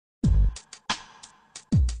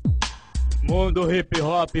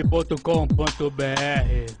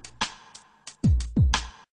mundohiphop.com.br.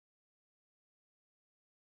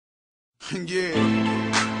 Yeah,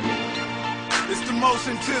 it's the most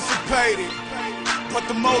anticipated, but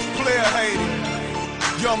the most player hated.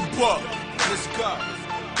 Young Buck, let's go.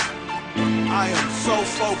 I am so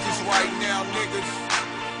focused right now, niggas.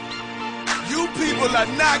 You people are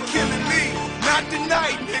not killing me, not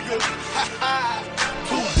tonight, nigga.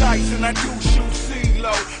 Two dice and I do shoot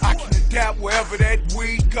CeeLo. I can adapt wherever that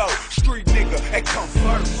weed go. Street nigga, that come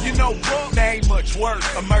first. You know what? There ain't much work.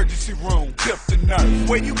 Emergency room, tip the nurse.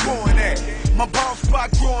 Where you going at? My ball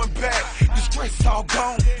spot growing back. The stress all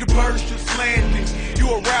gone, the birds just landed. You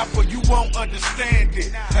a rapper, you won't understand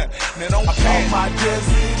it. Now don't pass my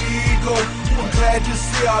desert eagle. I'm glad to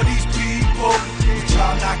see all these people. But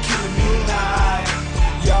y'all not killing me tonight.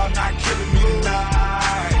 Y'all not killing me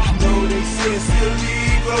tonight. I know they say it's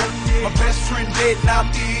illegal. My best friend dead and I'm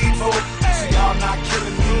evil. So y'all not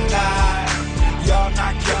killing me tonight. Y'all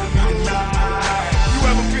not killing me tonight. You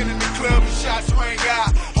ever been in the club and shots rang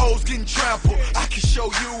out? Hoes getting trampled. I can show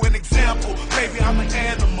you an example. Baby, I'm an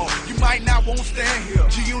animal. You might not want to stand here.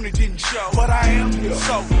 G-Unit didn't show, but I am here.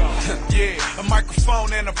 So, yeah, a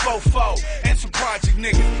microphone and a fofo. And some project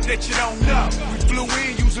niggas that you don't know. We flew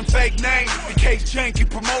in using fake names in case janky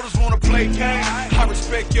promoters wanna play games. I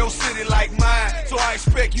respect your city like mine, so I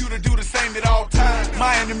expect you to do the same at all times.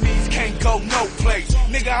 My enemies can't go no place.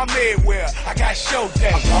 Nigga, I'm everywhere. I got show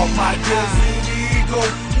days. I'm off my desert eagle.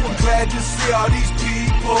 I'm glad to see all these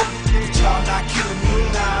people. But y'all not killing me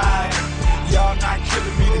tonight. Y'all not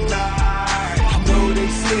killing me tonight. I know they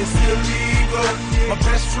say it's illegal. My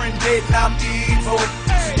best friend dead and I'm evil.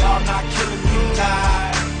 So y'all not killing me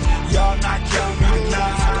tonight. Y'all not killing me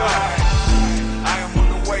tonight. I am on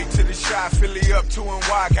the way to the shot, Philly up to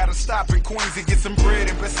NY. Gotta stop in Queens and get some bread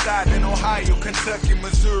in Bed-Stuy, then Ohio, Kentucky,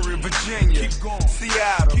 Missouri, Virginia, keep going.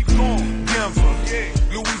 Seattle, keep going. Denver, yeah.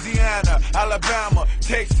 Louisiana, Alabama,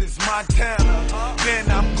 Texas, Montana. Then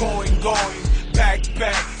I'm going back to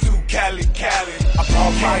Cali. I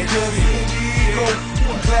brought my desert eagle.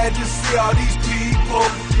 I'm glad to see all these people.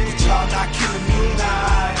 But y'all not killing me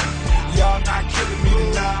tonight. Y'all not killing me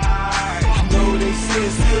tonight. I know they say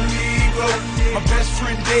it's illegal. My best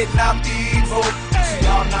friend dead and I'm evil. So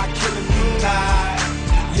y'all not killing me tonight.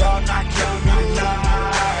 Y'all not killing me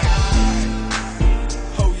tonight.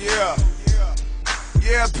 Oh yeah.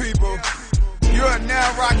 Yeah, people. You're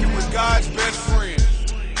now rocking with God's best friend.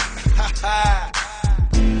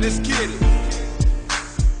 Let's get it.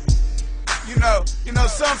 You know,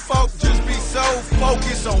 some folk just be so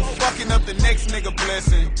focused on fucking up the next nigga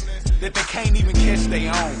blessing that they can't even catch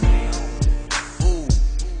their own. Ooh.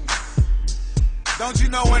 Don't you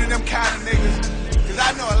know one of them kind of niggas? Cause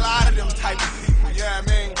I know a lot of them type of people, you know what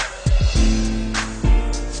I mean?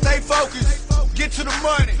 Stay focused, get to the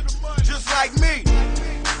money, just like me.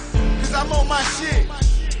 Cause I'm on my shit.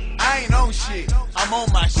 I ain't on shit, I'm on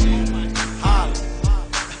my shit. Holla.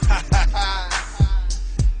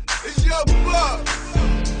 It's your blood.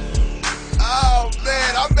 Oh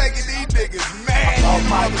man, I'm making these niggas mad. Oh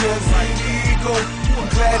my desert eagle. I'm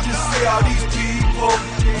glad to see all these people.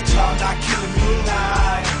 But y'all not killing me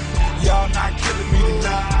tonight. Y'all not killing me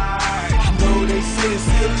tonight. I know they say it's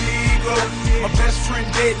illegal. My best friend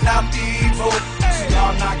dead and I'm evil. So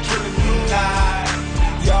y'all not killing me tonight.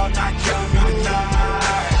 Y'all not killing me tonight.